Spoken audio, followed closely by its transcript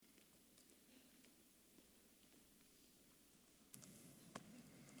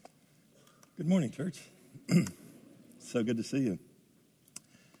Good morning, church. So good to see you.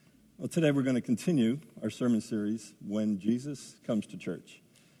 Well, today we're going to continue our sermon series, When Jesus Comes to Church.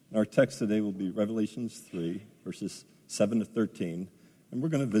 And our text today will be Revelations 3, verses 7 to 13, and we're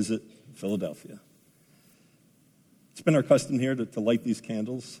going to visit Philadelphia. It's been our custom here to light these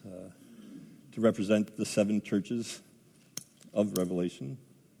candles to represent the 7 churches of Revelation.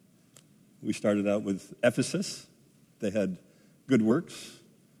 We started out with Ephesus. They had good works,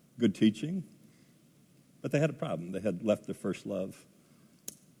 good teaching, but they had a problem. They had left their first love.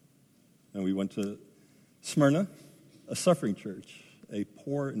 And we went to Smyrna, a suffering church, a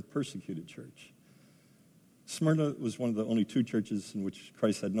poor and persecuted church. Smyrna was one of the only 2 churches in which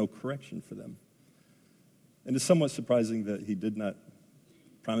Christ had no correction for them. And it's somewhat surprising that he did not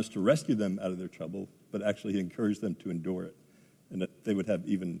promise to rescue them out of their trouble, but actually he encouraged them to endure it, and that they would have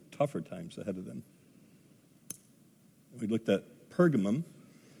even tougher times ahead of them. We looked at Pergamum.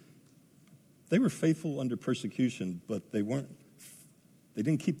 They were faithful under persecution, but they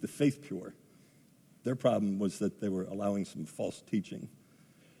didn't keep the faith pure. Their problem was that they were allowing some false teaching.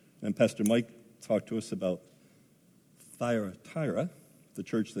 And Pastor Mike talked to us about Thyatira, the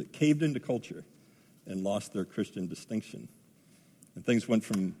church that caved into culture and lost their Christian distinction. And things went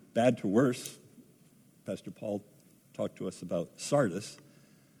from bad to worse. Pastor Paul talked to us about Sardis,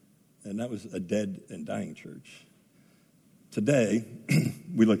 and that was a dead and dying church. Today,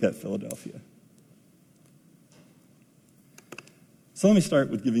 we look at Philadelphia. So let me start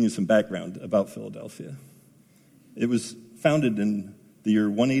with giving you some background about Philadelphia. It was founded in the year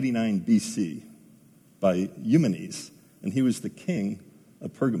 189 BC by Eumenes, and he was the king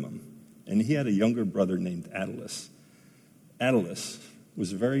of Pergamum, and he had a younger brother named Attalus. Attalus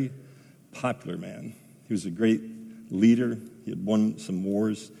was a very popular man. He was a great leader. He had won some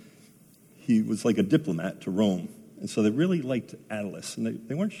wars. He was like a diplomat to Rome. And so they really liked Attalus, and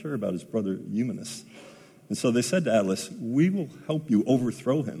they weren't sure about his brother Eumenes. And so they said to Attalus, "We will help you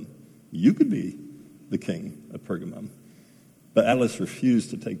overthrow him. You could be the king of Pergamum." But Attalus refused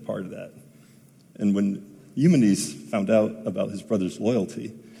to take part of that. And when Eumenes found out about his brother's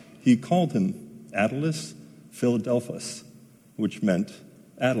loyalty, he called him Attalus Philadelphus, which meant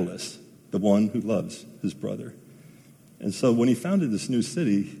Attalus, the one who loves his brother. And so when he founded this new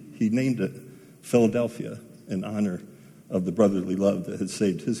city, he named it Philadelphia, in honor of the brotherly love that had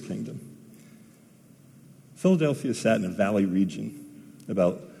saved his kingdom. Philadelphia sat in a valley region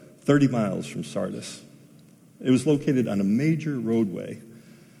about 30 miles from Sardis. It was located on a major roadway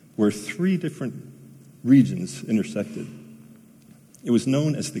where 3 different regions intersected. It was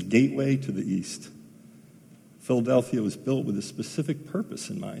known as the Gateway to the East. Philadelphia was built with a specific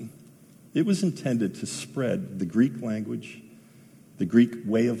purpose in mind. It was intended to spread the Greek language, the Greek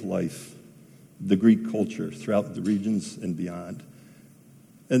way of life, the Greek culture throughout the regions and beyond.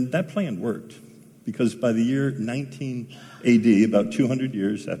 And that plan worked, because by the year 19 AD, about 200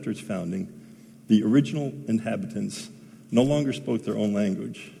 years after its founding, the original inhabitants no longer spoke their own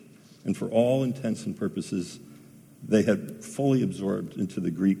language, and for all intents and purposes, they had fully absorbed into the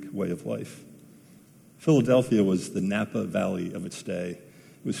Greek way of life. Philadelphia was the Napa Valley of its day.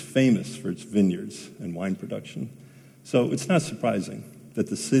 It was famous for its vineyards and wine production. So it's not surprising that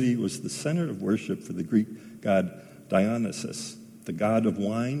the city was the center of worship for the Greek god Dionysus, the god of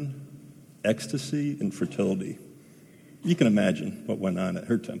wine, ecstasy, and fertility. You can imagine what went on at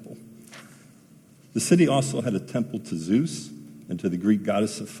her temple. The city also had a temple to Zeus and to the Greek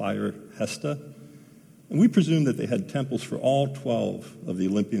goddess of fire, Hesta. And we presume that they had temples for all 12 of the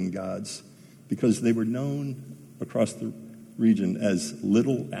Olympian gods because they were known across the region as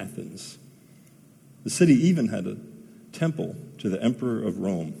Little Athens. The city even had a temple to the Emperor of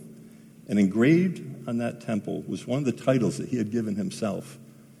Rome. And engraved on that temple was one of the titles that he had given himself,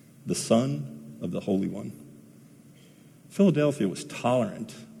 the Son of the Holy One. Philadelphia was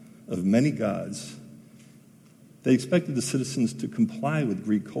tolerant of many gods. They expected the citizens to comply with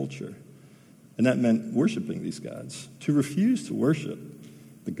Greek culture, and that meant worshiping these gods. To refuse to worship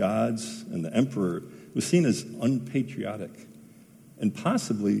the gods and the emperor was seen as unpatriotic and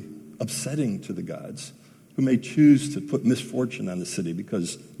possibly upsetting to the gods, who may choose to put misfortune on the city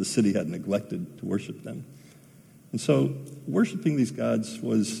because the city had neglected to worship them. And so worshiping these gods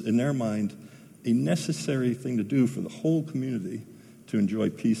was, in their mind, a necessary thing to do for the whole community to enjoy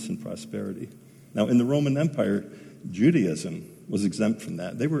peace and prosperity. Now, in the Roman Empire, Judaism was exempt from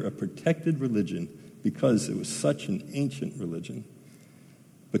that. They were a protected religion because it was such an ancient religion.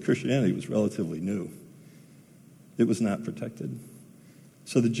 But Christianity was relatively new. It was not protected.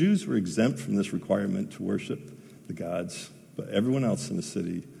 So the Jews were exempt from this requirement to worship the gods, but everyone else in the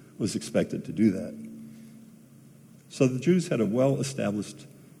city was expected to do that. So the Jews had a well-established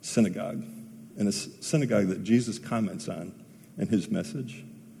synagogue. in a synagogue that Jesus comments on in his message.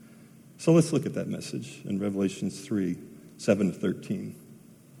 So let's look at that message in Revelation 3, 7 to 13.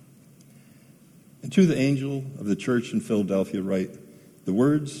 And to the angel of the church in Philadelphia write, the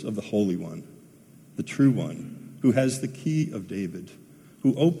words of the Holy One, the true one, who has the key of David,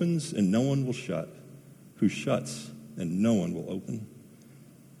 who opens and no one will shut, who shuts and no one will open.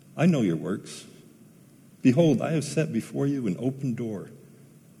 I know your works. Behold, I have set before you an open door,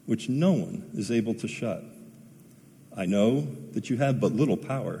 which no one is able to shut. I know that you have but little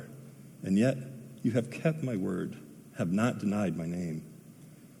power, and yet you have kept my word, have not denied my name.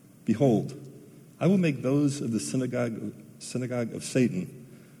 Behold, I will make those of the synagogue of Satan,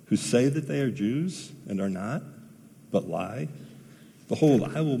 who say that they are Jews and are not, but lie.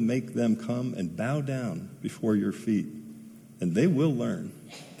 Behold, I will make them come and bow down before your feet, and they will learn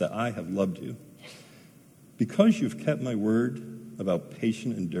that I have loved you. Because you've kept my word about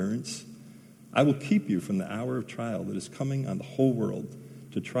patient endurance, I will keep you from the hour of trial that is coming on the whole world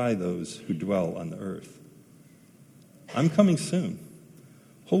to try those who dwell on the earth. I'm coming soon.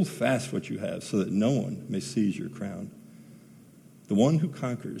 Hold fast what you have so that no one may seize your crown. The one who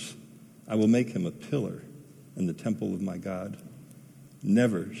conquers, I will make him a pillar in the temple of my God.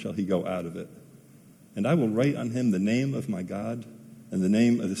 Never shall he go out of it. And I will write on him the name of my God and the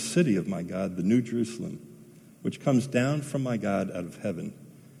name of the city of my God, the New Jerusalem, which comes down from my God out of heaven,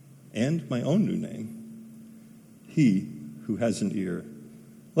 and my own new name. He who has an ear,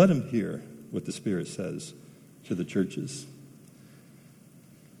 let him hear what the Spirit says to the churches.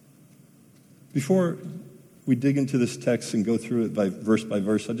 Before we dig into this text and go through it by verse,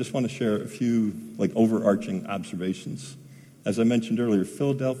 I just want to share a few overarching observations. As I mentioned earlier,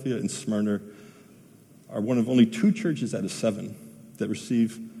 Philadelphia and Smyrna are one of only 2 churches out of 7 that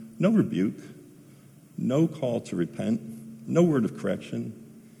receive no rebuke, no call to repent, no word of correction,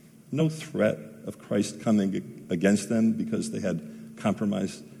 no threat of Christ coming against them because they had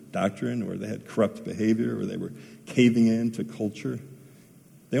compromised doctrine or they had corrupt behavior or they were caving in to culture.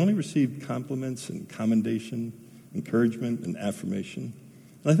 They only received compliments and commendation, encouragement, and affirmation.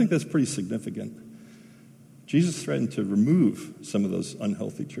 And I think that's pretty significant. Jesus threatened to remove some of those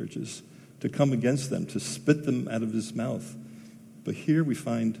unhealthy churches, to come against them, to spit them out of his mouth. But here we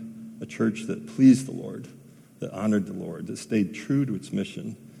find a church that pleased the Lord, that honored the Lord, that stayed true to its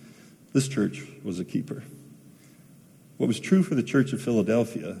mission. This church was a keeper. What was true for the church of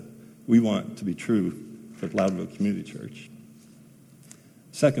Philadelphia, we want to be true for Loudville Community Church.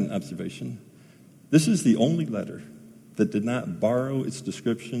 Second observation, this is the only letter that did not borrow its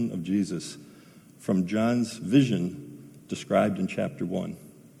description of Jesus from John's vision described in chapter 1.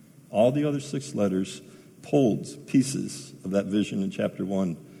 All the other 6 letters pulled pieces of that vision in chapter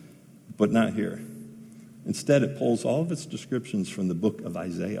 1, but not here. Instead, it pulls all of its descriptions from the book of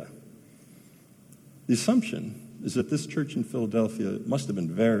Isaiah. The assumption is that this church in Philadelphia must have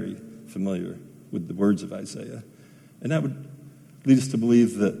been very familiar with the words of Isaiah, and that would lead us to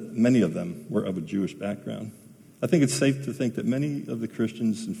believe that many of them were of a Jewish background. I think it's safe to think that many of the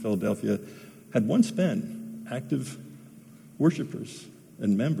Christians in Philadelphia had once been active worshipers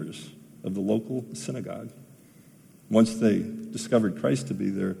and members of the local synagogue. Once they discovered Christ to be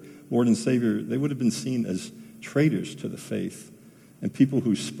their Lord and Savior, they would have been seen as traitors to the faith and people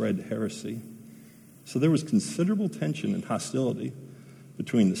who spread heresy. So there was considerable tension and hostility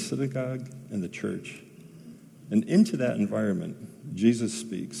between the synagogue and the church. And into that environment, Jesus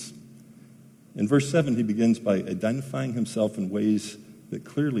speaks. In verse 7, he begins by identifying himself in ways that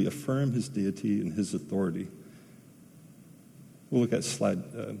clearly affirm his deity and his authority. We'll look at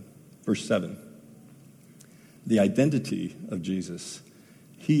verse 7. The identity of Jesus.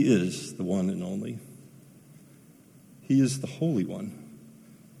 He is the one and only. He is the Holy One.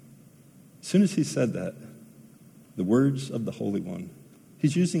 As soon as he said that, the words of the Holy One,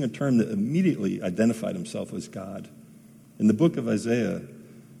 he's using a term that immediately identified himself as God. In the book of Isaiah,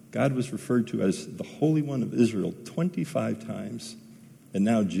 God was referred to as the Holy One of Israel 25 times, and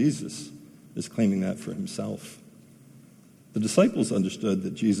now Jesus is claiming that for himself. The disciples understood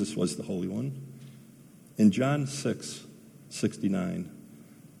that Jesus was the Holy One. In John 6:69,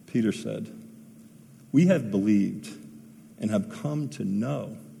 Peter said, "We have believed and have come to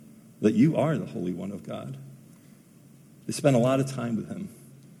know that you are the Holy One of God." They spent a lot of time with him.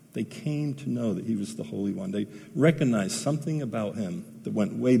 They came to know that he was the Holy One. They recognized something about him that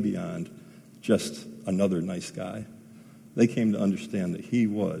went way beyond just another nice guy. They came to understand that he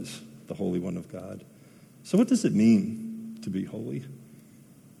was the Holy One of God. So what does it mean to be holy?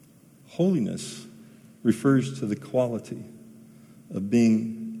 Holiness refers to the quality of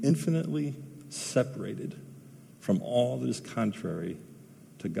being infinitely separated from all that is contrary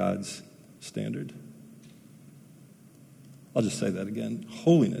to God's standard. I'll just say that again.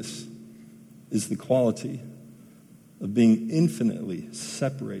 Holiness is the quality of being infinitely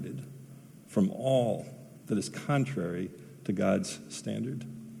separated from all that is contrary to God's standard.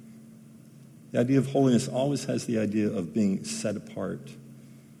 The idea of holiness always has the idea of being set apart,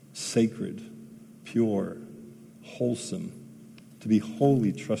 sacred, pure, wholesome, to be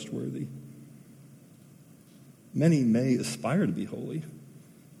wholly trustworthy. Many may aspire to be holy,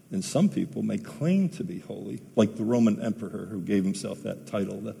 and some people may claim to be holy, like the Roman emperor who gave himself that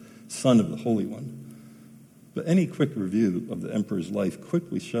title, the Son of the Holy One. But any quick review of the emperor's life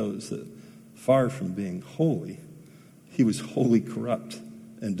quickly shows that far from being holy, he was wholly corrupt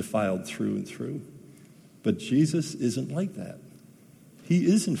and defiled through and through. But Jesus isn't like that. He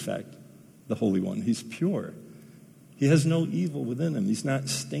is, in fact, the Holy One. He's pure. He has no evil within him. He's not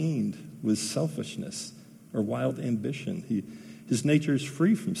stained with selfishness or wild ambition. His nature is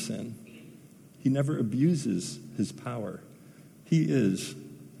free from sin. He never abuses his power. He is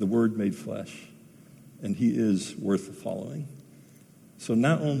the Word made flesh, and he is worth following. So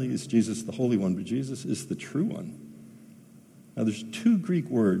not only is Jesus the Holy One, but Jesus is the true one. Now there's two Greek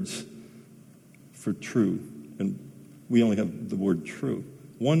words for true, and we only have the word true.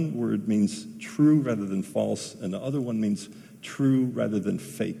 One word means true rather than false, and the other one means true rather than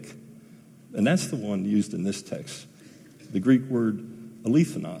fake. And that's the one used in this text, the Greek word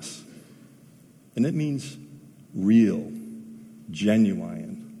alethanos. And it means real,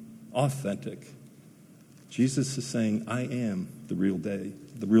 genuine, authentic. Jesus is saying, I am the real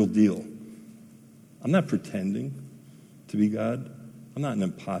deal. I'm not pretending to be God. I'm not an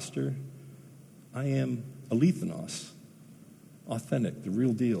imposter. I am alethanos, authentic, the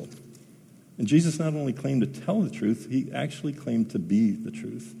real deal. And Jesus not only claimed to tell the truth, he actually claimed to be the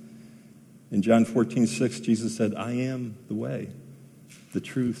truth. In John 14:6, Jesus said, I am the way, the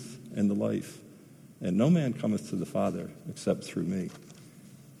truth, and the life. And no man cometh to the Father except through me.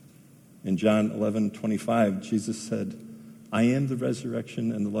 In John 11:25, Jesus said, I am the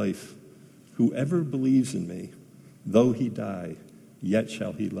resurrection and the life. Whoever believes in me, though he die, yet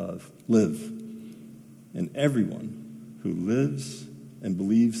shall he live. And everyone who lives and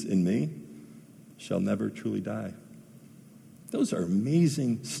believes in me shall never truly die. Those are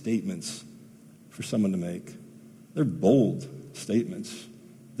amazing statements for someone to make. They're bold statements.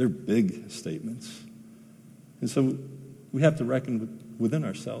 They're big statements. And so we have to reckon within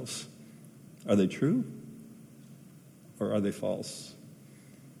ourselves. Are they true or are they false?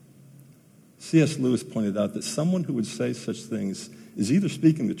 C.S. Lewis pointed out that someone who would say such things is either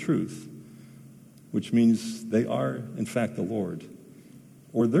speaking the truth, which means they are, in fact, the Lord,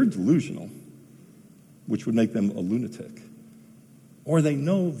 or they're delusional, which would make them a lunatic, or they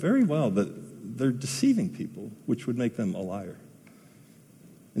know very well that they're deceiving people, which would make them a liar.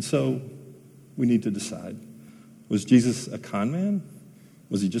 And so we need to decide, was Jesus a con man?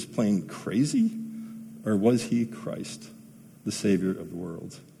 Was he just plain crazy? Or was he Christ, the Savior of the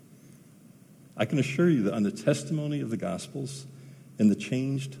world? I can assure you that on the testimony of the Gospels and the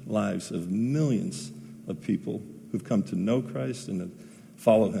changed lives of millions of people who've come to know Christ and to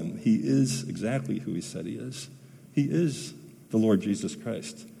follow him, he is exactly who he said he is. He is the Lord Jesus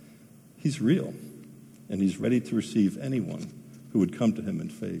Christ. He's real, and he's ready to receive anyone who would come to him in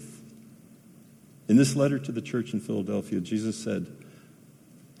faith. In this letter to the church in Philadelphia, Jesus said,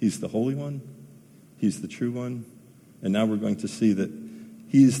 he's the Holy One, he's the true one, and now we're going to see that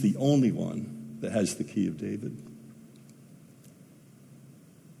he is the only one that has the key of David.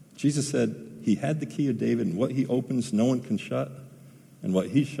 Jesus said he had the key of David, and what he opens, no one can shut, and what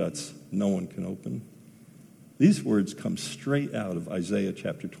he shuts, no one can open. These words come straight out of Isaiah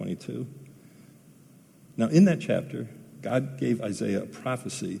chapter 22. Now, in that chapter, God gave Isaiah a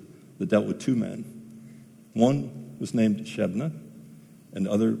prophecy that dealt with two men. One was named Shebna, and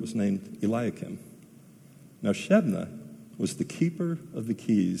the other was named Eliakim. Now, Shebna was the keeper of the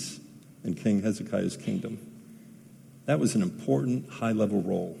keys in King Hezekiah's kingdom. That was an important high-level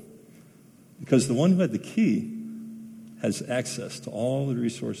role, because the one who had the key has access to all the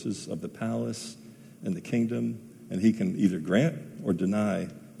resources of the palace and the kingdom, and he can either grant or deny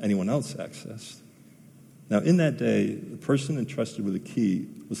anyone else access. Now, in that day, the person entrusted with the key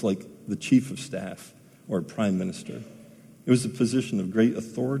was like the chief of staff or a prime minister. It was a position of great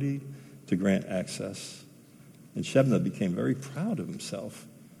authority to grant access. And Shebna became very proud of himself,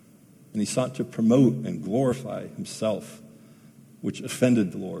 and he sought to promote and glorify himself, which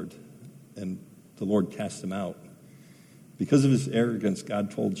offended the Lord, and the Lord cast him out. Because of his arrogance, God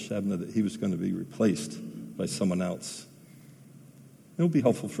told Shebna that he was going to be replaced by someone else. It would be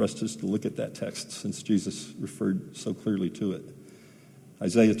helpful for us just to look at that text, since Jesus referred so clearly to it.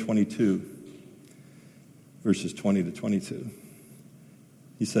 Isaiah 22, verses 20 to 22.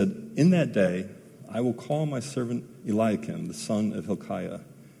 He said, "In that day I will call my servant Eliakim, the son of Hilkiah,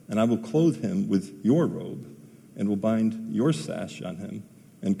 and I will clothe him with your robe, and will bind your sash on him,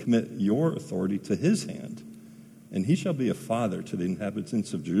 and commit your authority to his hand. And he shall be a father to the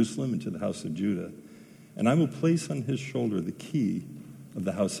inhabitants of Jerusalem and to the house of Judah. And I will place on his shoulder the key of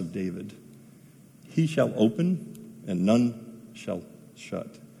the house of David. He shall open, and none shall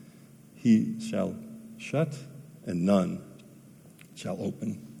shut. He shall shut, and none shall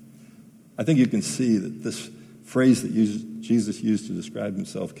open." I think you can see that this phrase that Jesus used to describe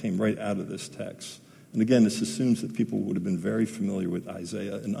himself came right out of this text. And again, this assumes that people would have been very familiar with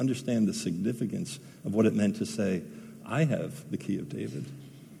Isaiah and understand the significance of what it meant to say, "I have the key of David."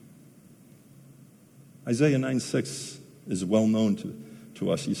 Isaiah 9:6 is well known to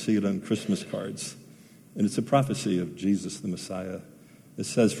us. You see it on Christmas cards. And it's a prophecy of Jesus the Messiah. It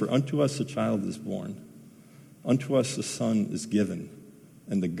says, "For unto us a child is born, unto us a son is given,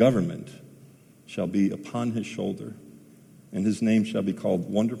 and the government shall be upon his shoulder, and his name shall be called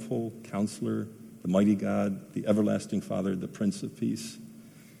Wonderful Counselor, the Mighty God, the Everlasting Father, the Prince of Peace."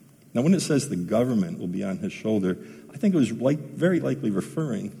 Now, when it says the government will be on his shoulder, I think it was very likely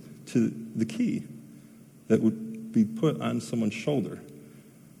referring to the key that would be put on someone's shoulder.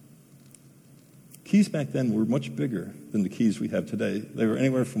 Keys back then were much bigger than the keys we have today. They were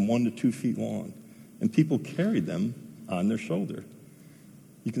anywhere from 1 to 2 feet long, and people carried them on their shoulder.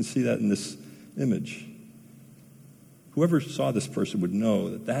 You can see that in this image. Whoever saw this person would know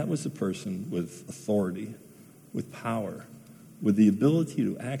that that was a person with authority, with power, with the ability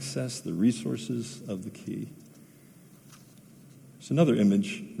to access the resources of the key. There's another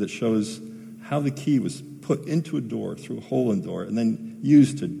image that shows how the key was put into a door through a hole in the door and then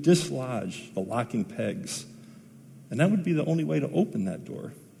used to dislodge the locking pegs. And that would be the only way to open that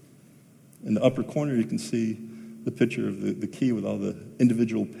door. In the upper corner, you can see the picture of the key with all the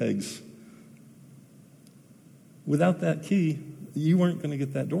individual pegs. Without that key, you weren't going to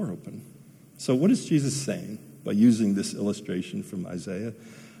get that door open. So what is Jesus saying by using this illustration from Isaiah?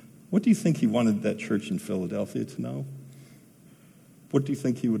 What do you think he wanted that church in Philadelphia to know? What do you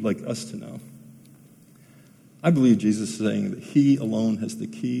think he would like us to know? I believe Jesus is saying that he alone has the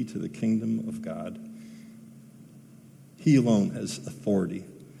key to the kingdom of God. He alone has authority.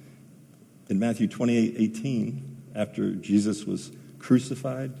 In Matthew 28:18, after Jesus was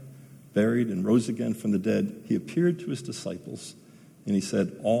crucified, buried, and rose again from the dead, he appeared to his disciples, and he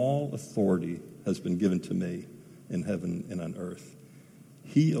said, "All authority has been given to me in heaven and on earth."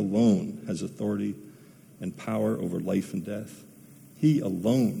 He alone has authority and power over life and death. He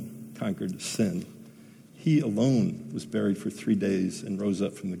alone conquered sin. He alone was buried for 3 days and rose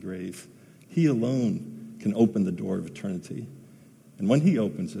up from the grave. He alone can open the door of eternity. And when he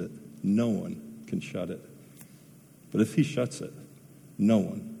opens it, no one can shut it. But if he shuts it, no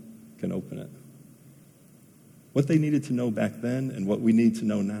one can open it. What they needed to know back then and what we need to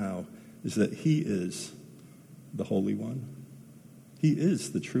know now is that he is the Holy One. He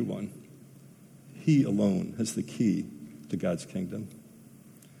is the true one. He alone has the key to God's kingdom.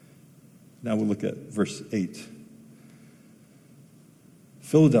 Now we'll look at verse 8.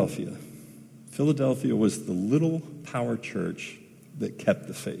 Philadelphia. Philadelphia was the little power church that kept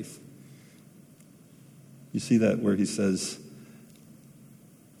the faith. You see that where he says,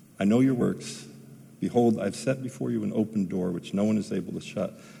 "I know your works. Behold, I've set before you an open door which no one is able to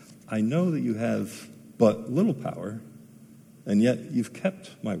shut. I know that you have but little power, and yet you've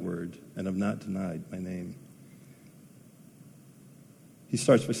kept my word and have not denied my name." He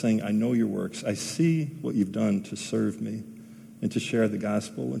starts by saying, "I know your works. I see what you've done to serve me and to share the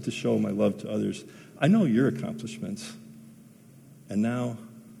gospel and to show my love to others. I know your accomplishments. And now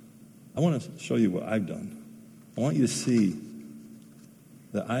I want to show you what I've done. I want you to see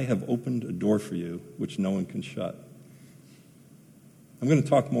that I have opened a door for you which no one can shut." I'm going to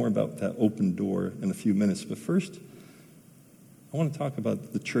talk more about that open door in a few minutes, but first, I want to talk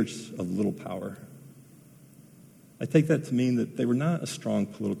about the church of little power. I take that to mean that they were not a strong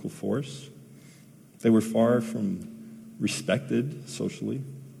political force. They were far from respected socially.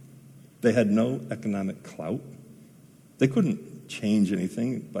 They had no economic clout. They couldn't change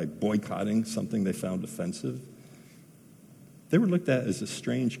anything by boycotting something they found offensive. They were looked at as a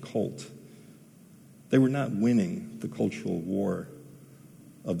strange cult. They were not winning the cultural war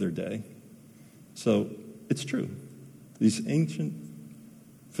of their day. So it's true. These ancient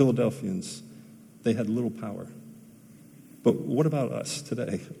Philadelphians, they had little power. But what about us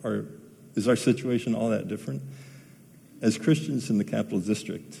today? Is our situation all that different? As Christians in the Capital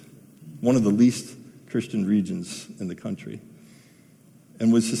District, one of the least Christian regions in the country,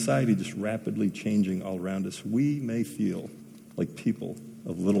 And with society just rapidly changing all around us, we may feel like people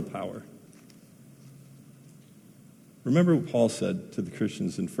of little power. Remember what Paul said to the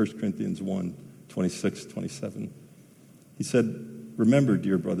Christians in 1 Corinthians 1, 26, 27. He said, "Remember,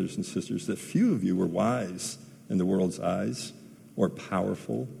 dear brothers and sisters, that few of you were wise in the world's eyes, or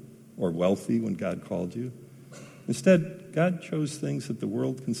powerful, or wealthy when God called you. Instead, God chose things that the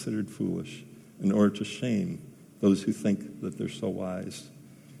world considered foolish in order to shame those who think that they're so wise.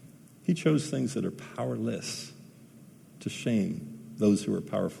 He chose things that are powerless to shame those who are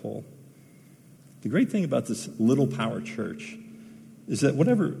powerful." The great thing about this little power church is that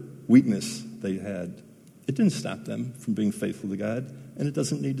whatever weakness they had, it didn't stop them from being faithful to God, and it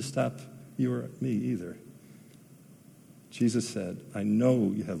doesn't need to stop you or me either. Jesus said, "I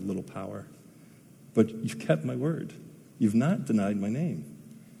know you have little power, but you've kept my word. You've not denied my name."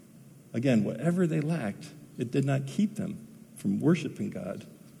 Again, whatever they lacked, it did not keep them from worshiping God,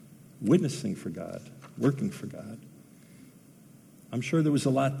 witnessing for God, working for God. I'm sure there was a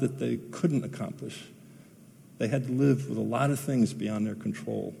lot that they couldn't accomplish. They had to live with a lot of things beyond their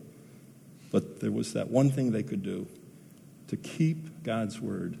control. But there was that one thing they could do, to keep God's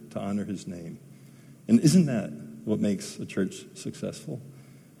word, to honor his name. And isn't that what makes a church successful?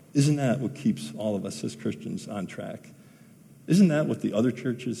 Isn't that what keeps all of us as Christians on track? Isn't that what the other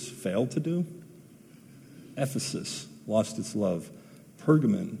churches failed to do? Ephesus lost its love.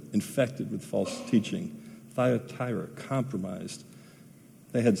 Pergamon infected with false teaching. Thyatira compromised.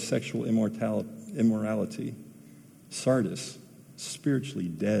 They had sexual immorality. Sardis, spiritually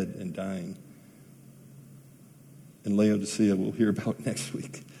dead and dying. And Laodicea, we'll hear about next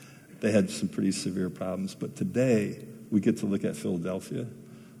week. They had some pretty severe problems. But today, we get to look at Philadelphia,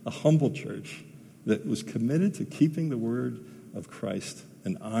 a humble church that was committed to keeping the word of Christ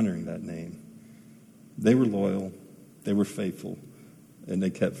and honoring that name. They were loyal, they were faithful, and they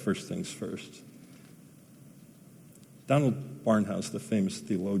kept first things first. Donald Barnhouse, the famous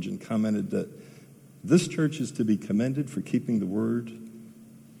theologian, commented that this church is to be commended for keeping the word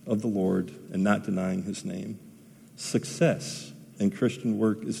of the Lord and not denying his name. Success in Christian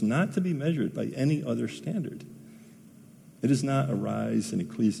work is not to be measured by any other standard. It is not a rise in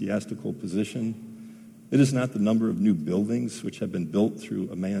ecclesiastical position. It is not the number of new buildings which have been built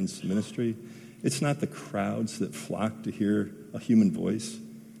through a man's ministry. It's not the crowds that flock to hear a human voice.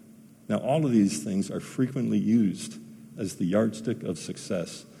 Now, all of these things are frequently used as the yardstick of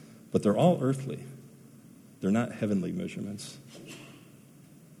success, but they're all earthly. They're not heavenly measurements.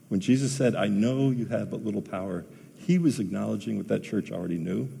 When Jesus said, "I know you have but little power," he was acknowledging what that church already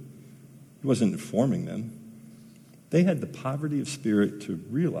knew. He wasn't informing them. They had the poverty of spirit to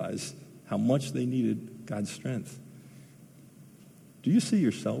realize how much they needed God's strength. Do you see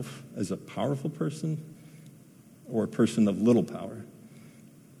yourself as a powerful person or a person of little power?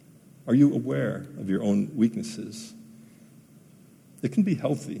 Are you aware of your own weaknesses? It can be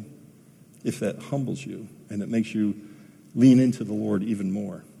healthy if that humbles you and it makes you lean into the Lord even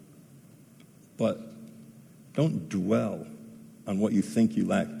more. But don't dwell on what you think you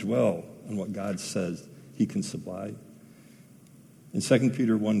lack. Dwell on what God says he can supply. In 2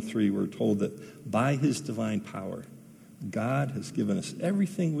 Peter 1:3, we're told that by his divine power, God has given us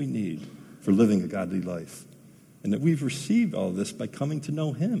everything we need for living a godly life, and that we've received all of this by coming to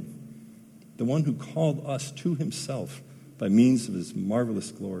know him, the one who called us to himself by means of his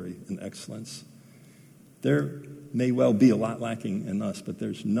marvelous glory and excellence. There may well be a lot lacking in us, but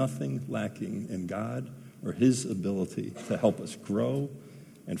there's nothing lacking in God or his ability to help us grow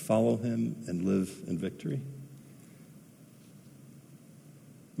and follow him and live in victory.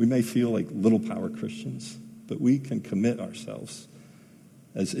 We may feel like little power Christians, but we can commit ourselves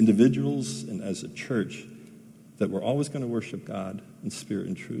as individuals and as a church that we're always going to worship God in spirit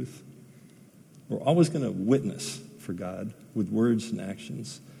and truth. We're always going to witness for God with words and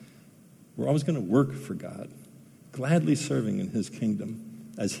actions. We're always going to work for God, gladly serving in his kingdom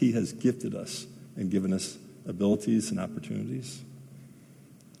as he has gifted us and given us abilities and opportunities.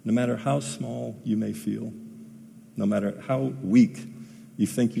 No matter how small you may feel, no matter how weak you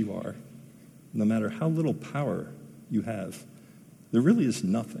think you are, no matter how little power you have, there really is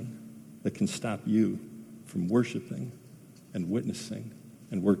nothing that can stop you from worshiping and witnessing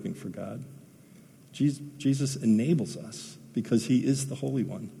and working for God. Jesus enables us because he is the Holy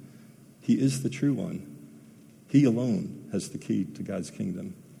One. He is the true one. He alone has the key to God's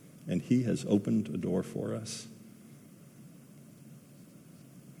kingdom, and he has opened a door for us.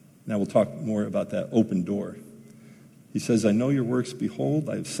 Now we'll talk more about that open door. He says, "I know your works. Behold,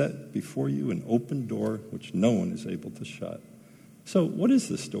 I have set before you an open door which no one is able to shut." So what is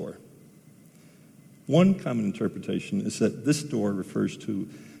this door? One common interpretation is that this door refers to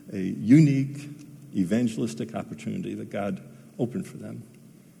a unique evangelistic opportunity that God opened for them.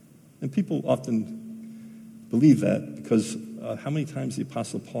 And people often believe that because how many times the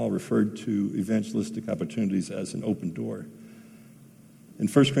Apostle Paul referred to evangelistic opportunities as an open door? In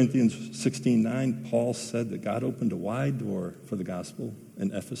 1 Corinthians 16:9, Paul said that God opened a wide door for the gospel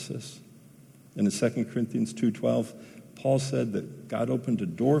in Ephesus. And in 2 Corinthians 2:12, Paul said that God opened a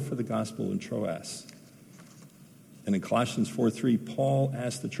door for the gospel in Troas. And in Colossians 4:3, Paul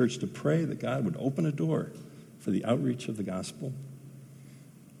asked the church to pray that God would open a door for the outreach of the gospel.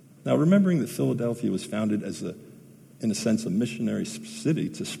 Now, remembering that Philadelphia was founded as in a sense, a missionary city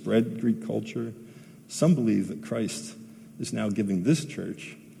to spread Greek culture, some believe that Christ is now giving this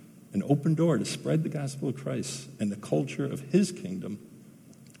church an open door to spread the gospel of Christ and the culture of his kingdom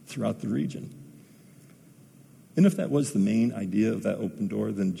throughout the region. And if that was the main idea of that open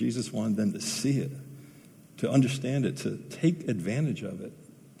door, then Jesus wanted them to see it, to understand it, to take advantage of it.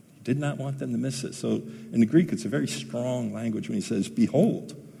 He did not want them to miss it. So in the Greek, it's a very strong language when he says,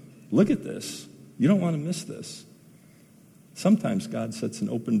 behold, look at this. You don't want to miss this. Sometimes God sets an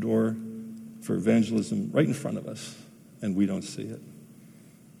open door for evangelism right in front of us, and we don't see it.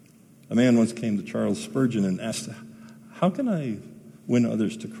 A man once came to Charles Spurgeon and asked, how can I win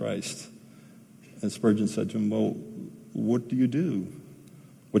others to Christ? And Spurgeon said to him, well, what do you do?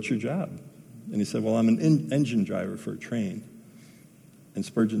 What's your job? And he said, well, I'm an engine driver for a train. And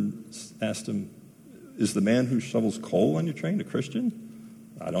Spurgeon asked him, is the man who shovels coal on your train a Christian?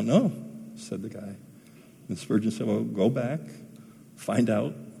 I don't know, said the guy. And Spurgeon said, well, go back, find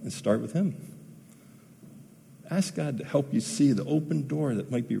out, and start with him. Ask God to help you see the open door that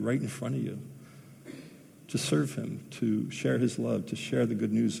might be right in front of you, to serve him, to share his love, to share the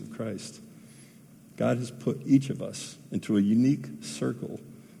good news of Christ. God has put each of us into a unique circle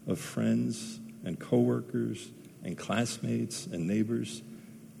of friends and coworkers and classmates and neighbors.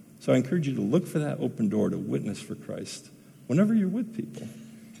 So I encourage you to look for that open door to witness for Christ whenever you're with people.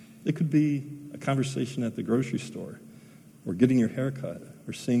 It could be a conversation at the grocery store, or getting your hair cut,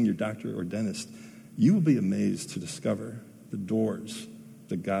 or seeing your doctor or dentist. You will be amazed to discover the doors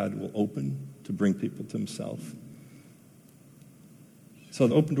that God will open to bring people to himself. So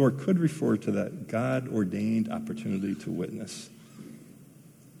the open door could refer to that God-ordained opportunity to witness.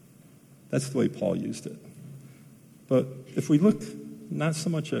 That's the way Paul used it. But if we look not so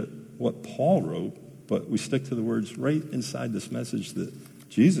much at what Paul wrote, but we stick to the words right inside this message that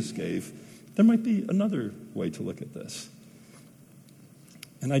Jesus gave, there might be another way to look at this.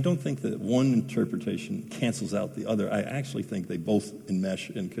 And I don't think that one interpretation cancels out the other. I actually think they both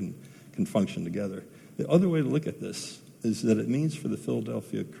enmesh and can function together. The other way to look at this is that it means for the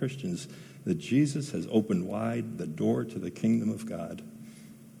Philadelphia Christians that Jesus has opened wide the door to the kingdom of God.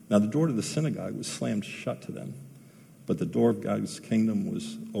 Now, the door to the synagogue was slammed shut to them, but the door of God's kingdom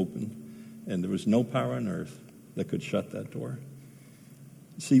was open, and there was no power on earth that could shut that door.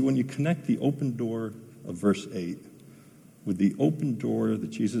 See, when you connect the open door of verse 8 with the open door that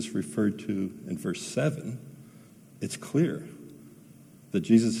Jesus referred to in verse 7, it's clear that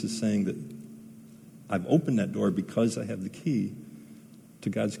Jesus is saying that I've opened that door because I have the key to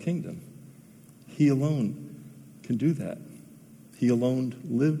God's kingdom. He alone can do that. He alone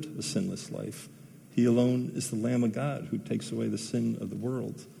lived a sinless life. He alone is the Lamb of God who takes away the sin of the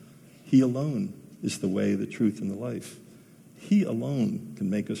world. He alone is the way, the truth, and the life. He alone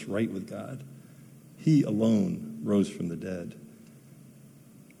can make us right with God. He alone rose from the dead.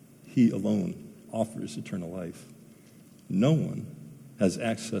 He alone offers eternal life. No one has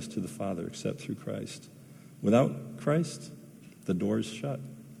access to the Father except through Christ. Without Christ, the door is shut.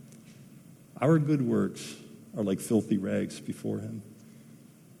 Our good works are like filthy rags before him.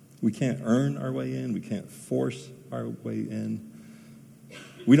 We can't earn our way in. We can't force our way in.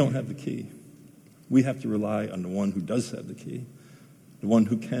 We don't have the key. We have to rely on the one who does have the key, the one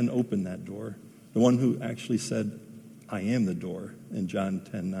who can open that door, the one who actually said, I am the door, in John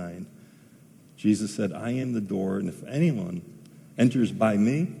 10:9. Jesus said, I am the door, and if anyone enters by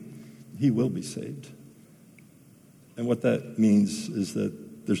me, he will be saved. And what that means is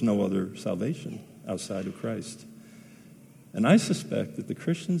that there's no other salvation outside of Christ. And I suspect that the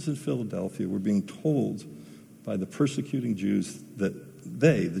Christians in Philadelphia were being told by the persecuting Jews that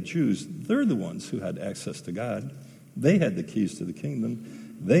they, the Jews, they're the ones who had access to God. They had the keys to the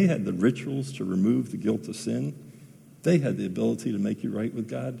kingdom. They had the rituals to remove the guilt of sin. They had the ability to make you right with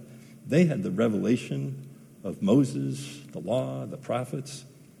God. They had the revelation of Moses, the law, the prophets.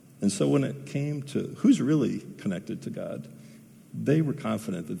 And so when it came to who's really connected to God, they were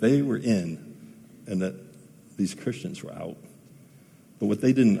confident that they were in and that these Christians were out. But what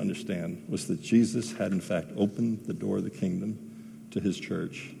they didn't understand was that Jesus had in fact opened the door of the kingdom to his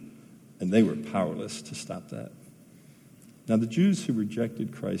church, and they were powerless to stop that. Now, the Jews who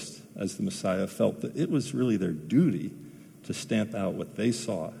rejected Christ as the Messiah felt that it was really their duty to stamp out what they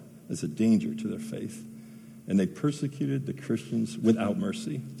saw as a danger to their faith, and they persecuted the Christians without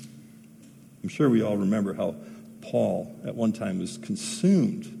mercy. I'm sure we all remember how Paul at one time was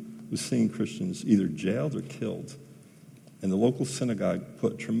consumed with seeing Christians either jailed or killed. And the local synagogue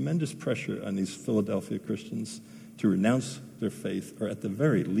put tremendous pressure on these Philadelphia Christians to renounce their faith, or at the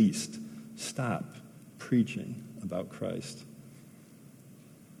very least, stop preaching about Christ.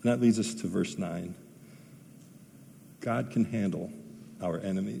 And that leads us to verse 9. God can handle our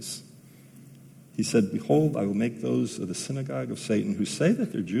enemies. He said, "Behold, I will make those of the synagogue of Satan who say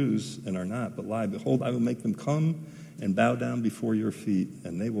that they're Jews and are not, but lie. Behold, I will make them come and bow down before your feet,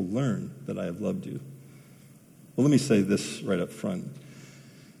 and they will learn that I have loved you." Well, let me say this right up front.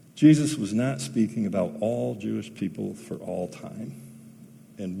 Jesus was not speaking about all Jewish people for all time.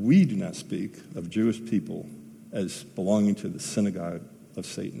 And we do not speak of Jewish people as belonging to the synagogue of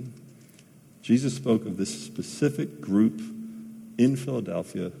Satan. Jesus spoke of this specific group in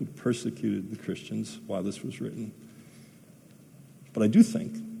Philadelphia who persecuted the Christians while this was written. But I do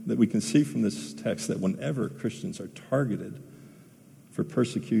think that we can see from this text that whenever Christians are targeted for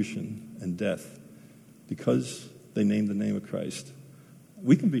persecution and death because they name the name of Christ,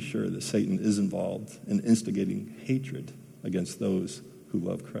 we can be sure that Satan is involved in instigating hatred against those who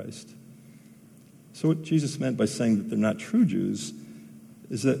love Christ. So what Jesus meant by saying that they're not true Jews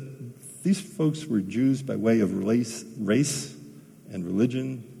is that these folks were Jews by way of race and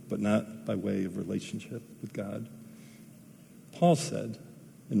religion, but not by way of relationship with God. Paul said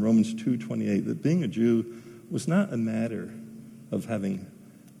in Romans 2:28 that being a Jew was not a matter of having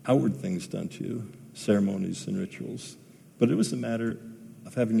outward things done to you, ceremonies and rituals, but it was a matter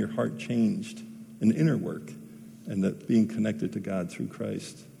of having your heart changed, an inner work, and that being connected to God through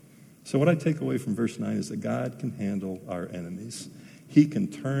Christ. So what I take away from verse 9 is that God can handle our enemies. He can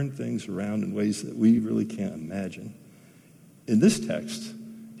turn things around in ways that we really can't imagine. In this text,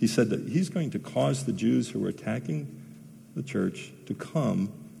 he said that he's going to cause the Jews who were attacking the church to come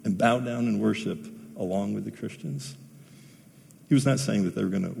and bow down and worship along with the Christians. He was not saying that they were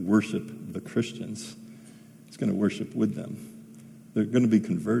going to worship the Christians. He's going to worship with them. They're going to be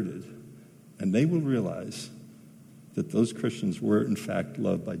converted, and they will realize that those Christians were, in fact,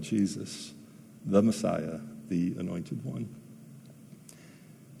 loved by Jesus, the Messiah, the Anointed One.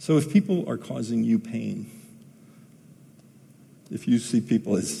 So if people are causing you pain, if you see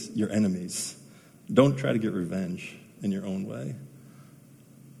people as your enemies, don't try to get revenge in your own way.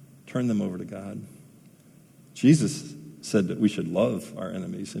 Turn them over to God. Jesus said that we should love our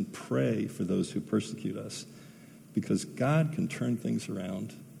enemies and pray for those who persecute us, because God can turn things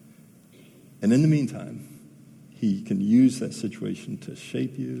around. And in the meantime, he can use that situation to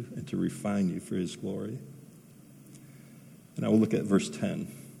shape you and to refine you for his glory. And I will look at verse 10.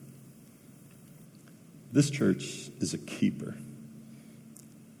 This church is a keeper.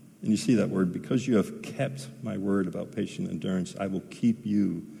 And you see that word, because you have kept my word about patient endurance, I will keep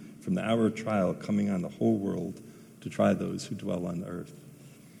you from the hour of trial coming on the whole world to try those who dwell on the earth.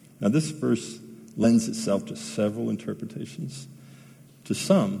 Now this verse lends itself to several interpretations. To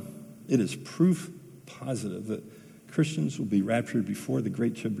some, it is proof positive that Christians will be raptured before the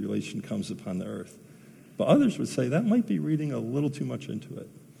great tribulation comes upon the earth. But others would say that might be reading a little too much into it.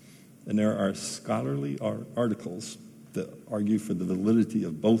 And there are scholarly articles that argue for the validity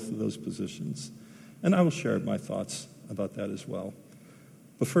of both of those positions. And I will share my thoughts about that as well.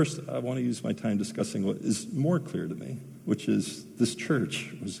 But first, I want to use my time discussing what is more clear to me, which is this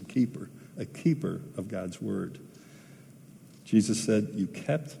church was a keeper of God's word. Jesus said, "You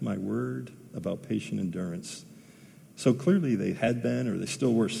kept my word about patient endurance." So clearly they had been, or they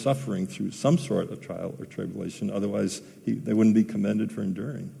still were, suffering through some sort of trial or tribulation. Otherwise, they wouldn't be commended for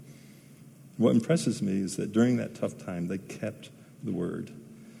enduring. What impresses me is that during that tough time, they kept the word.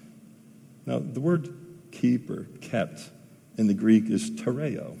 Now, the word keep or kept in the Greek is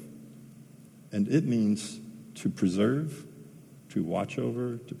tereo, and it means to preserve, to watch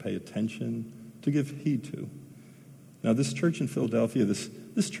over, to pay attention, to give heed to. Now, this church in Philadelphia,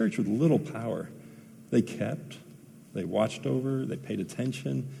 this church with little power, they kept, they watched over, they paid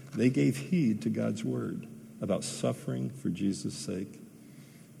attention, they gave heed to God's word about suffering for Jesus' sake.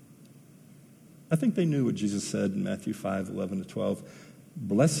 I think they knew what Jesus said in Matthew 5:11-12.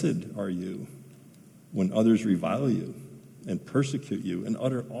 "Blessed are you when others revile you and persecute you and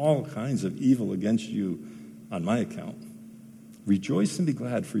utter all kinds of evil against you on my account. Rejoice and be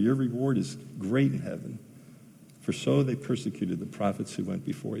glad, for your reward is great in heaven. For so they persecuted the prophets who went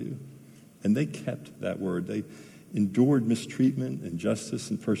before you. And they kept that word. They endured mistreatment, injustice,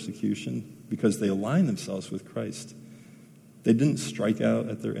 and persecution because they aligned themselves with Christ. They didn't strike out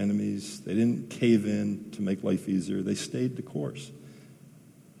at their enemies. They didn't cave in to make life easier. They stayed the course.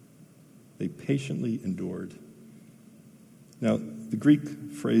 They patiently endured. Now, the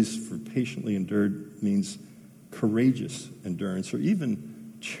Greek phrase for patiently endured means courageous endurance or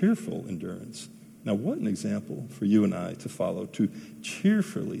even cheerful endurance. Now, what an example for you and I to follow, to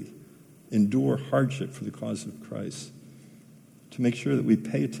cheerfully endure hardship for the cause of Christ, to make sure that we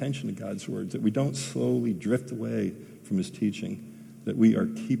pay attention to God's word, that we don't slowly drift away from his teaching, that we are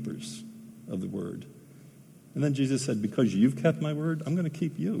keepers of the word. And then Jesus said, because you've kept my word, I'm going to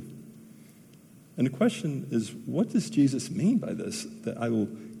keep you. And the question is, what does Jesus mean by this, that I will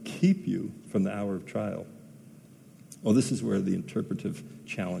keep you from the hour of trial? Well, this is where the interpretive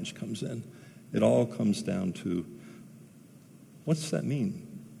challenge comes in. It all comes down to, what's that mean?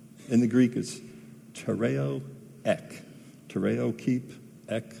 In the Greek, it's tereo ek. Tereo, keep,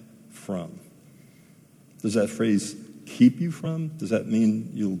 ek, from. Does that phrase keep you from? Does that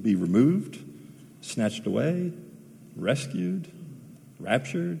mean you'll be removed, snatched away, rescued,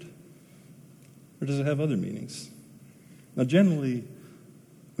 raptured? Or does it have other meanings? Now, generally,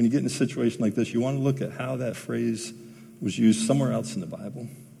 when you get in a situation like this, you want to look at how that phrase was used somewhere else in the Bible,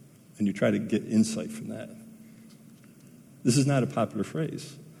 and you try to get insight from that. This is not a popular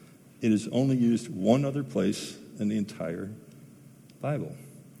phrase. It is only used one other place in the entire Bible.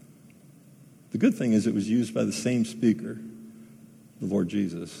 The good thing is it was used by the same speaker, the Lord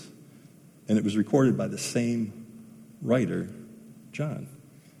Jesus, and it was recorded by the same writer, John.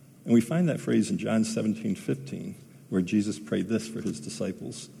 And we find that phrase in John 17:15, where Jesus prayed this for his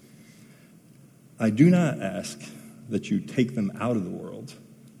disciples. I do not ask that you take them out of the world,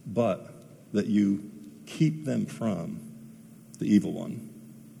 but that you keep them from the evil one.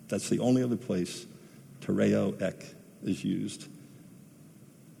 That's the only other place tereo ek is used.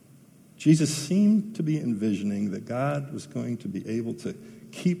 Jesus seemed to be envisioning that God was going to be able to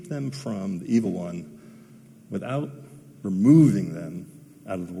keep them from the evil one without removing them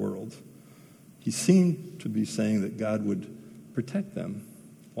out of the world. He seemed to be saying that God would protect them,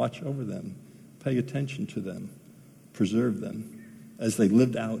 watch over them, pay attention to them, preserve them as they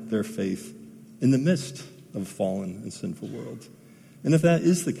lived out their faith in the midst of a fallen and sinful world. And if that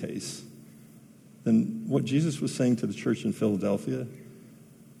is the case, then what Jesus was saying to the church in Philadelphia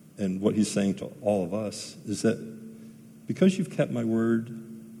and what he's saying to all of us is that because you've kept my word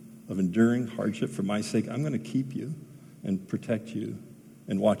of enduring hardship for my sake, I'm going to keep you and protect you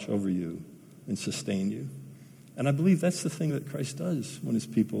and watch over you and sustain you. And I believe that's the thing that Christ does when his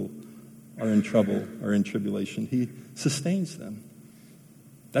people are in trouble or in tribulation. He sustains them.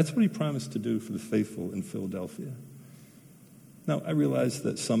 That's what he promised to do for the faithful in Philadelphia. Now, I realize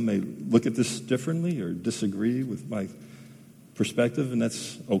that some may look at this differently or disagree with my perspective, and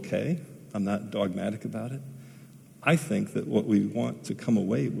that's okay. I'm not dogmatic about it. I think that what we want to come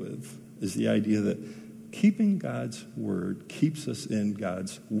away with is the idea that keeping God's word keeps us in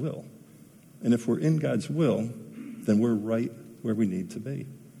God's will. And if we're in God's will, then we're right where we need to be.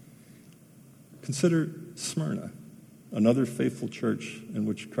 Consider Smyrna, another faithful church in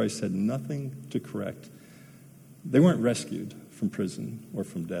which Christ had nothing to correct. They weren't rescued from prison or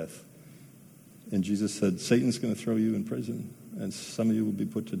from death. And Jesus said, Satan's going to throw you in prison, and some of you will be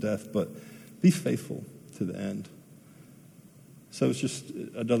put to death, but be faithful to the end. So it's just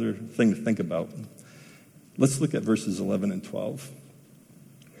another thing to think about. Let's look at verses 11 and 12.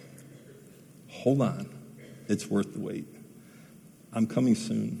 Hold on. It's worth the wait. I'm coming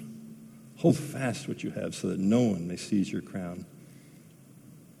soon. Hold fast what you have so that no one may seize your crown.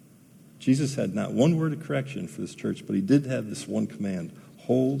 Jesus had not one word of correction for this church, but he did have this one command.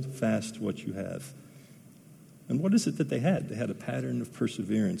 Hold fast what you have. And what is it that they had? They had a pattern of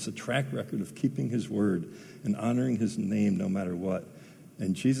perseverance, a track record of keeping his word and honoring his name no matter what.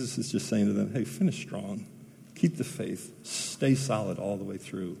 And Jesus is just saying to them, hey, finish strong. Keep the faith. Stay solid all the way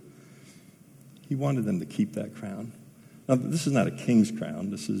through. He wanted them to keep that crown. Now, this is not a king's crown.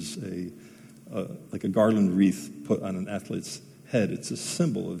 This is like a garland wreath put on an athlete's head. It's a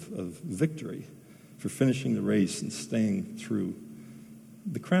symbol of victory for finishing the race and staying through.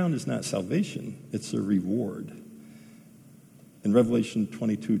 The crown is not salvation. It's a reward. In Revelation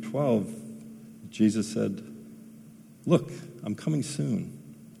 22:12, Jesus said, look, I'm coming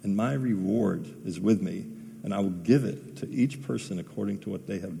soon, and my reward is with me, and I will give it to each person according to what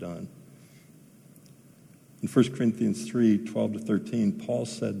they have done. In 1 Corinthians 3:12-13, Paul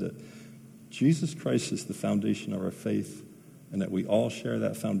said that Jesus Christ is the foundation of our faith, and that we all share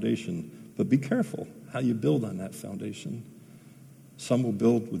that foundation But be careful how you build on that foundation. Some will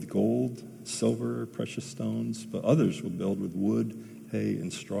build with gold, silver, precious stones, but others will build with wood, hay,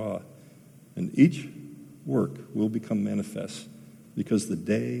 and straw. And each work will become manifest because the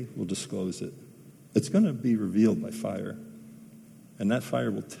day will disclose it. It's going to be revealed by fire. And that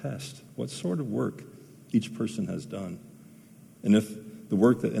fire will test what sort of work each person has done. And if the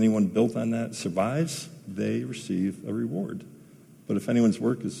work that anyone built on that survives, they receive a reward. But if anyone's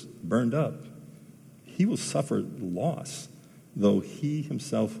work is burned up, he will suffer loss, though he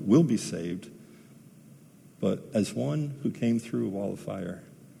himself will be saved, but as one who came through a wall of fire.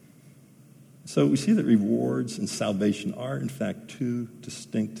 So we see that rewards and salvation are, in fact, two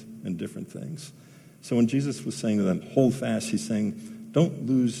distinct and different things. So when Jesus was saying to them, hold fast, he's saying, don't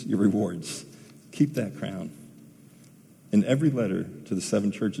lose your rewards. Keep that crown. In every letter to the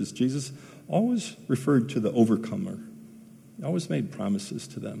 7 churches, Jesus always referred to the overcomer. He always made promises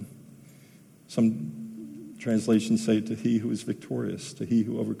to them. Some translations say to he who is victorious, to he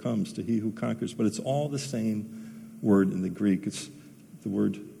who overcomes, to he who conquers. But it's all the same word in the Greek. It's the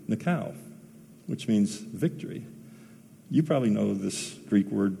word nikao, which means victory. You probably know this Greek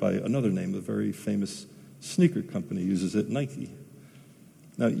word by another name. A very famous sneaker company uses it, Nike.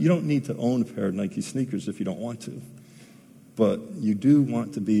 Now, you don't need to own a pair of Nike sneakers if you don't want to. But you do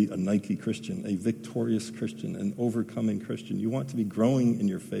want to be a Nike Christian, a victorious Christian, an overcoming Christian. You want to be growing in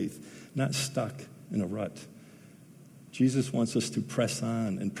your faith, not stuck in a rut. Jesus wants us to press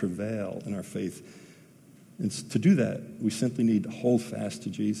on and prevail in our faith. And to do that, we simply need to hold fast to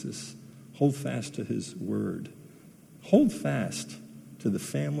Jesus. Hold fast to his word. Hold fast to the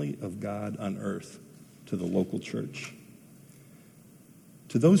family of God on earth, to the local church.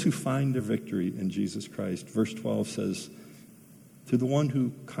 To those who find their victory in Jesus Christ, verse 12 says, to the one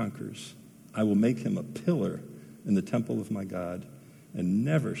who conquers, I will make him a pillar in the temple of my God, and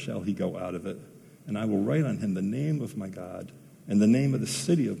never shall he go out of it. And I will write on him the name of my God and the name of the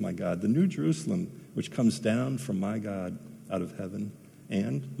city of my God, the New Jerusalem, which comes down from my God out of heaven,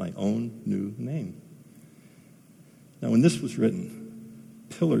 and my own new name. Now, when this was written,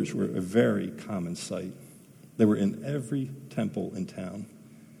 pillars were a very common sight. They were in every temple in town.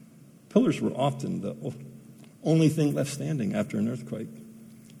 Pillars were often the only thing left standing after an earthquake.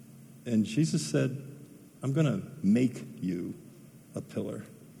 And Jesus said, I'm going to make you a pillar.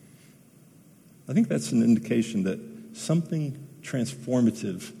 I think that's an indication that something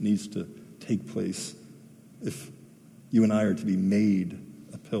transformative needs to take place if you and I are to be made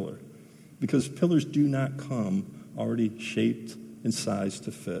a pillar. Because pillars do not come already shaped and sized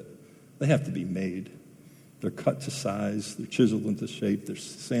to fit. They have to be made. They're cut to size, they're chiseled into shape, they're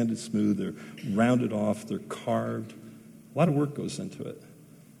sanded smooth, they're rounded off, they're carved. A lot of work goes into it.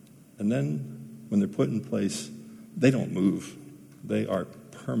 And then when they're put in place, they don't move. They are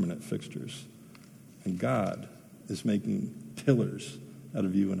permanent fixtures. And God is making pillars out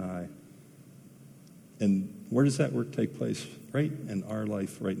of you and I. And where does that work take place? Right in our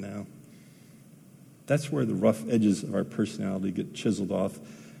life right now. That's where the rough edges of our personality get chiseled off.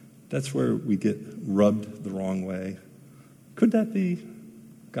 That's where we get rubbed the wrong way. Could that be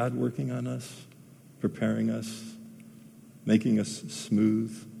God working on us, preparing us, making us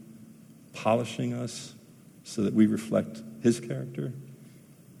smooth, polishing us so that we reflect his character?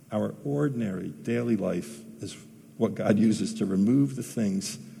 Our ordinary daily life is what God uses to remove the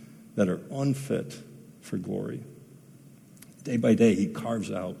things that are unfit for glory. Day by day, he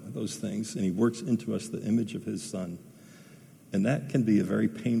carves out those things, and he works into us the image of his Son. And that can be a very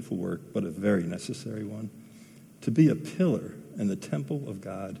painful work, but a very necessary one. To be a pillar in the temple of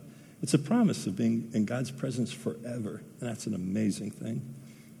God, it's a promise of being in God's presence forever, and that's an amazing thing.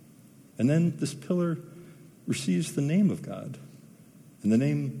 And then this pillar receives the name of God and the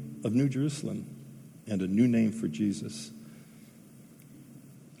name of New Jerusalem and a new name for Jesus.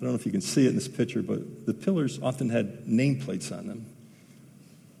 I don't know if you can see it in this picture, but the pillars often had nameplates on them.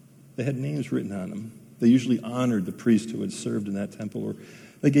 They had names written on them. They usually honored the priest who had served in that temple, or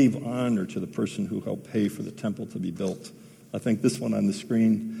they gave honor to the person who helped pay for the temple to be built. I think this one on the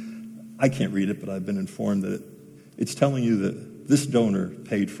screen, I can't read it, but I've been informed that it's telling you that this donor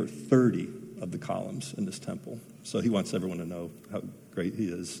paid for 30 of the columns in this temple. So he wants everyone to know how great he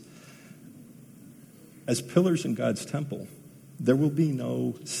is. As pillars in God's temple, there will be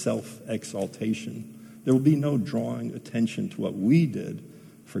no self-exaltation. There will be no drawing attention to what we did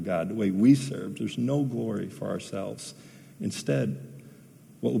for God, the way we served. There's no glory for ourselves. Instead,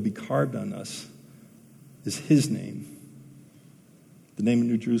 what will be carved on us is his name. The name of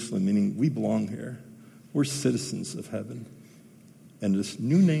New Jerusalem, meaning we belong here. We're citizens of heaven. And this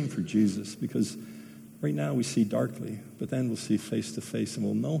new name for Jesus, because Right now we see darkly, but then we'll see face to face and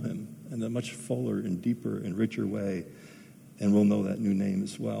we'll know him in a much fuller and deeper and richer way, and we'll know that new name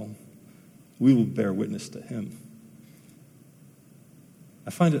as well. We will bear witness to him. I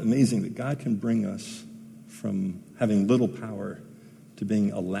find it amazing that God can bring us from having little power to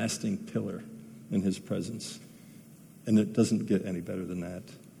being a lasting pillar in his presence. And it doesn't get any better than that.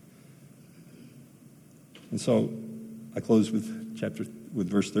 And so I close with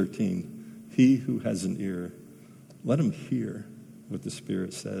verse 13. He who has an ear, let him hear what the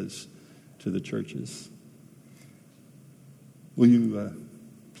Spirit says to the churches. Will you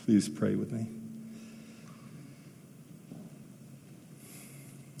please pray with me?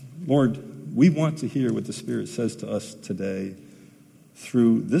 Lord, we want to hear what the Spirit says to us today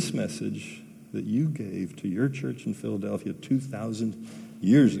through this message that you gave to your church in Philadelphia 2,000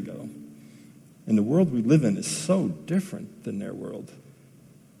 years ago. And the world we live in is so different than their world.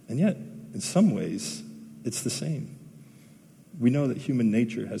 And yet, in some ways, it's the same. We know that human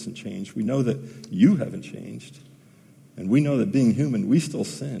nature hasn't changed. We know that you haven't changed. And we know that being human, we still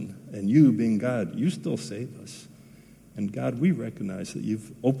sin. And you, being God, you still save us. And God, we recognize that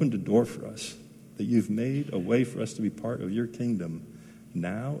you've opened a door for us, that you've made a way for us to be part of your kingdom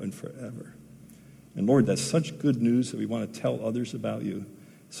now and forever. And Lord, that's such good news that we want to tell others about you.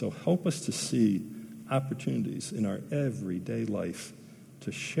 So help us to see opportunities in our everyday life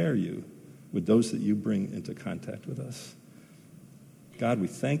to share you with those that you bring into contact with us. God, we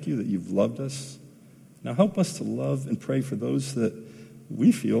thank you that you've loved us. Now help us to love and pray for those that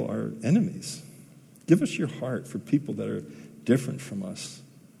we feel are enemies. Give us your heart for people that are different from us,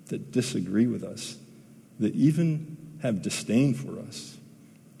 that disagree with us, that even have disdain for us.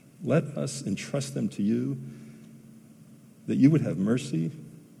 Let us entrust them to you, that you would have mercy,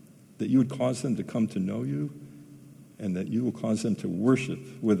 that you would cause them to come to know you, and that you will cause them to worship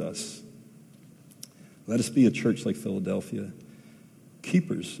with us. Let us be a church like Philadelphia,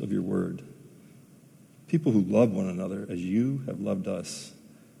 keepers of your word, people who love one another as you have loved us.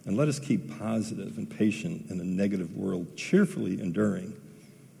 And let us keep positive and patient in a negative world, cheerfully enduring.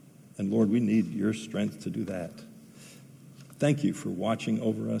 And Lord, we need your strength to do that. Thank you for watching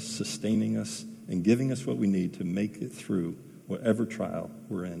over us, sustaining us, and giving us what we need to make it through whatever trial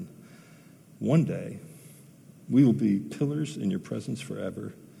we're in. One day, we will be pillars in your presence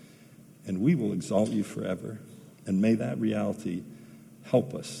forever, and we will exalt you forever. And may that reality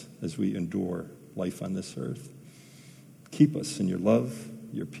help us as we endure life on this earth. Keep us in your love,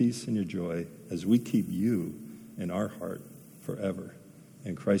 your peace, and your joy as we keep you in our heart forever.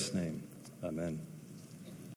 In Christ's name, amen.